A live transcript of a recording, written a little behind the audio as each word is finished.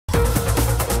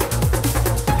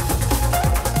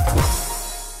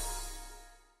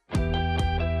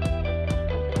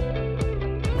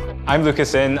I'm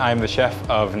Cuisine. I'm the chef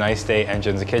of Nice Day and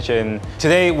Jun's Kitchen.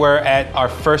 Today we're at our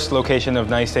first location of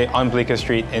Nice Day on Bleecker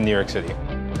Street in New York City.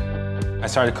 I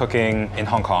started cooking in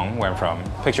Hong Kong, where I'm from.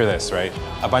 Picture this, right?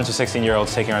 A bunch of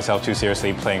 16-year-olds taking ourselves too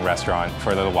seriously, playing restaurant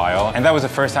for a little while. And that was the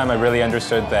first time I really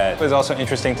understood that it was also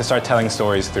interesting to start telling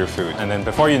stories through food. And then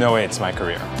before you know it, it's my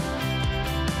career.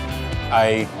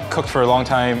 I cooked for a long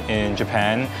time in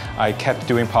Japan. I kept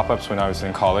doing pop-ups when I was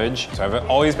in college. So I've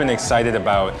always been excited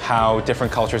about how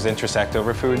different cultures intersect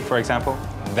over food, for example.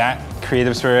 That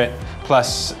creative spirit,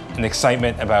 plus an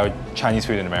excitement about Chinese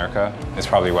food in America, is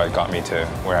probably what got me to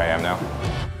where I am now.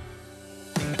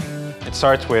 It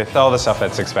starts with all the stuff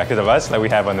that's expected of us that we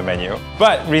have on the menu.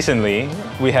 But recently,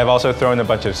 we have also thrown a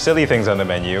bunch of silly things on the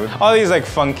menu. All these like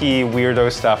funky, weirdo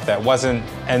stuff that wasn't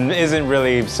and isn't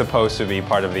really supposed to be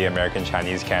part of the American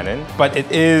Chinese canon. But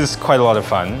it is quite a lot of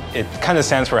fun. It kind of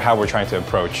stands for how we're trying to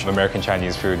approach American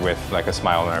Chinese food with like a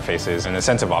smile on our faces and a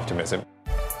sense of optimism.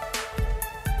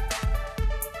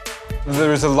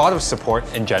 There's a lot of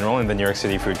support in general in the New York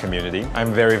City food community.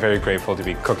 I'm very, very grateful to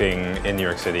be cooking in New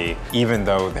York City, even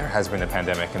though there has been a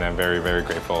pandemic, and I'm very, very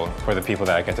grateful for the people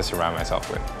that I get to surround myself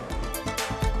with.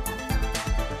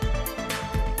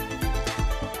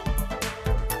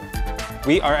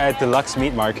 We are at Deluxe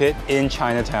Meat Market in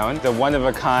Chinatown, the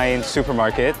one-of-a-kind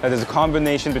supermarket that is a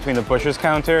combination between a butcher's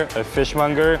counter, a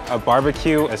fishmonger, a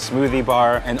barbecue, a smoothie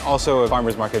bar, and also a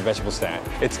farmer's market vegetable stand.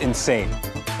 It's insane.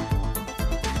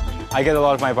 I get a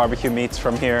lot of my barbecue meats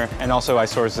from here, and also I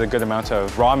source a good amount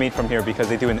of raw meat from here because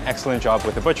they do an excellent job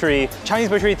with the butchery. Chinese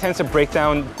butchery tends to break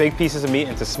down big pieces of meat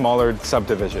into smaller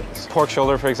subdivisions. Pork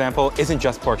shoulder, for example, isn't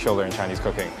just pork shoulder in Chinese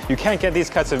cooking. You can't get these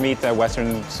cuts of meat at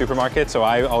Western supermarkets, so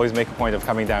I always make a point of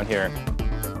coming down here.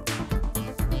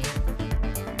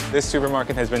 This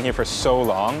supermarket has been here for so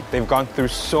long. They've gone through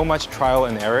so much trial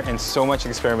and error and so much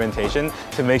experimentation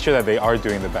to make sure that they are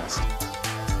doing the best.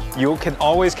 You can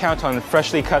always count on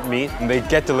freshly cut meat. They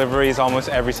get deliveries almost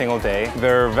every single day.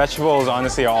 Their vegetables,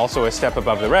 honestly, are also a step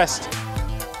above the rest.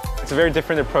 It's a very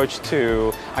different approach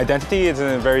to identity. It's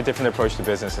a very different approach to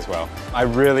business as well. I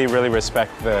really, really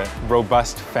respect the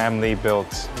robust,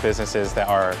 family-built businesses that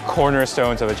are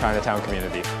cornerstones of the Chinatown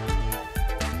community.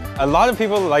 A lot of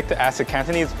people like to ask a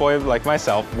Cantonese boy like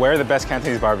myself where the best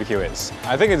Cantonese barbecue is.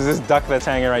 I think it's this duck that's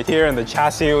hanging right here, and the char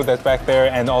siu that's back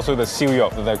there, and also the siu yo,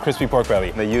 the crispy pork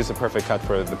belly. They use the perfect cut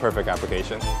for the perfect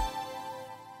application.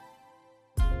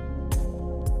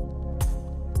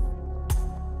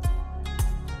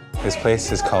 This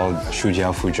place is called Shu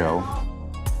Jiao Fu Zhou.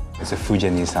 It's a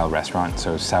Fujianese style restaurant,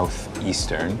 so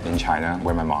southeastern in China,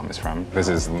 where my mom is from. This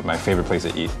is my favorite place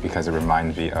to eat because it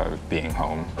reminds me of being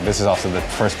home. This is also the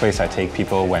first place I take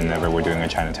people whenever we're doing a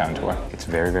Chinatown tour. It's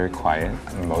very, very quiet.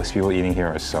 Most people eating here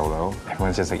are solo.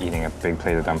 Everyone's just like eating a big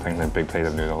plate of dumplings and a big plate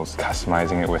of noodles,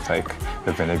 customizing it with like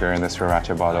the vinegar in the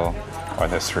sriracha bottle, or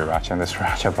the sriracha in the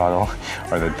sriracha bottle,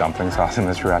 or the dumpling sauce in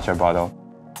the sriracha bottle.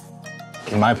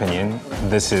 In my opinion,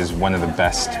 this is one of the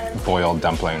best boiled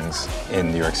dumplings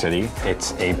in New York City.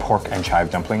 It's a pork and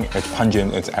chive dumpling. It's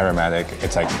pungent, it's aromatic,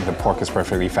 it's like the pork is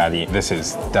perfectly fatty. This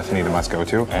is definitely the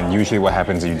must-go-to. And usually what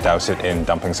happens is you douse it in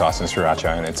dumpling sauce and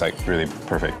sriracha, and it's like really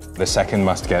perfect. The second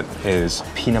must-get is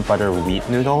peanut butter wheat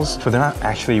noodles. So they're not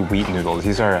actually wheat noodles,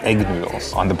 these are egg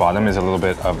noodles. On the bottom is a little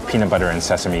bit of peanut butter and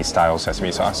sesame-style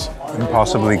sesame sauce.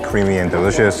 Impossibly creamy and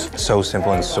delicious, so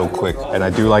simple and so quick. And I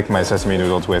do like my sesame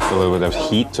noodles with a little bit of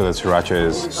heat, so the sriracha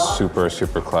is super,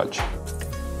 super clutch.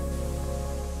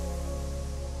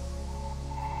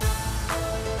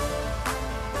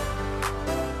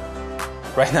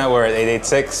 Right now we're at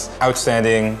 886,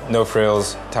 outstanding, no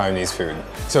frills, Taiwanese food.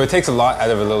 So it takes a lot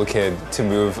out of a little kid to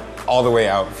move all the way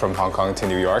out from Hong Kong to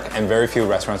New York, and very few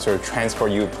restaurants sort of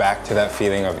transport you back to that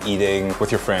feeling of eating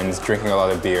with your friends, drinking a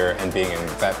lot of beer, and being in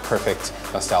that perfect,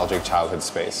 nostalgic childhood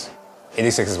space.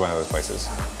 86 is one of those places.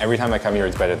 Every time I come here,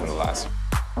 it's better than the last.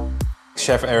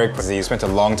 Chef Eric, he spent a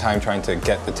long time trying to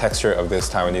get the texture of this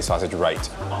Taiwanese sausage right.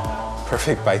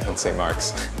 Perfect bite on St.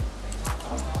 Mark's.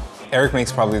 Eric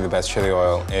makes probably the best chili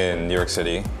oil in New York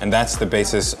City, and that's the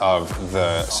basis of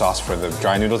the sauce for the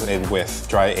dry noodles made with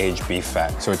dry aged beef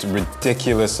fat. So it's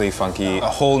ridiculously funky, a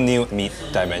whole new meat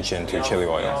dimension to chili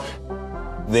oil.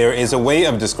 There is a way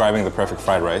of describing the perfect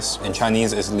fried rice. In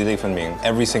Chinese, it's li li fen ming.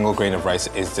 Every single grain of rice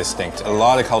is distinct. A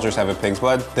lot of cultures have a pig's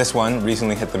blood. This one,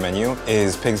 recently hit the menu,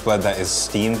 is pig's blood that is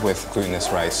steamed with glutinous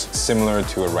rice, similar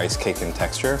to a rice cake in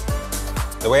texture.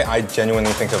 The way I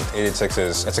genuinely think of 886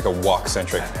 is it's like a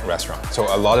wok-centric restaurant. So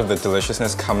a lot of the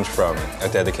deliciousness comes from a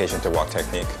dedication to wok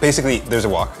technique. Basically, there's a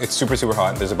wok. It's super, super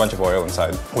hot. There's a bunch of oil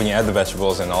inside. When you add the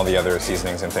vegetables and all the other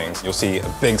seasonings and things, you'll see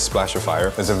a big splash of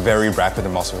fire. There's a very rapid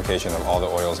emulsification of all the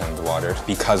oils and the water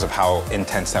because of how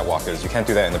intense that wok is. You can't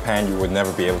do that in a pan. You would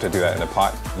never be able to do that in a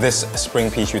pot. This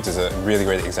spring pea shoots is a really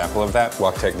great example of that.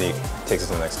 Wok technique takes it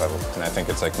to the next level. And I think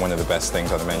it's like one of the best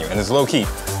things on the menu. And it's low key.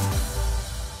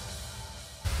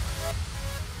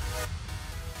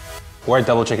 We're at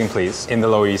Double Chicken Please in the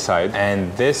Lower East Side,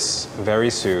 and this very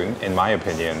soon, in my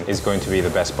opinion, is going to be the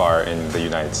best bar in the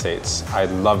United States. I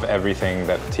love everything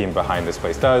that the team behind this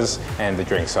place does, and the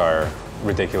drinks are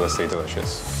ridiculously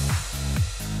delicious.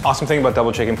 Awesome thing about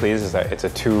Double Chicken Please is that it's a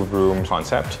two-room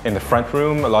concept. In the front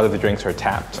room, a lot of the drinks are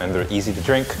tapped and they're easy to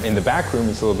drink. In the back room,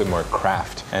 it's a little bit more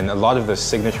craft. And a lot of the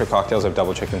signature cocktails of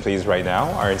Double Chicken Please right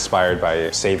now are inspired by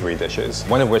savory dishes.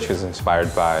 One of which is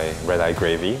inspired by red-eye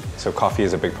gravy. So coffee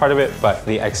is a big part of it, but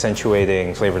the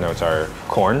accentuating flavor notes are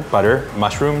corn, butter,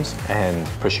 mushrooms, and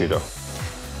prosciutto.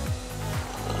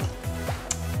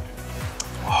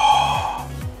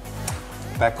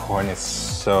 That corn is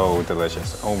so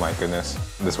delicious. Oh my goodness.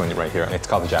 This one right here, it's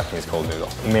called the Japanese cold noodle.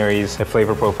 It marries the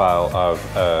flavor profile of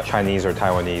a Chinese or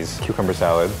Taiwanese cucumber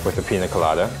salad with a pina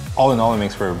colada. All in all, it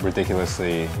makes for a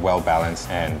ridiculously well-balanced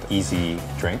and easy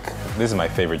drink. This is my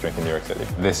favorite drink in New York City.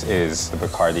 This is the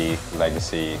Bacardi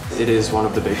Legacy. It is one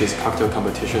of the biggest cocktail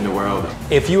competition in the world.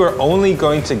 If you were only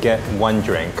going to get one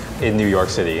drink in New York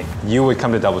City, you would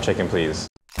come to Double Chicken Please.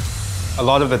 A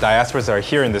lot of the diasporas that are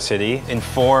here in the city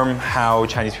inform how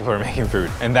Chinese people are making food.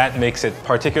 And that makes it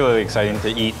particularly exciting to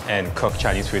eat and cook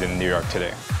Chinese food in New York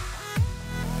today.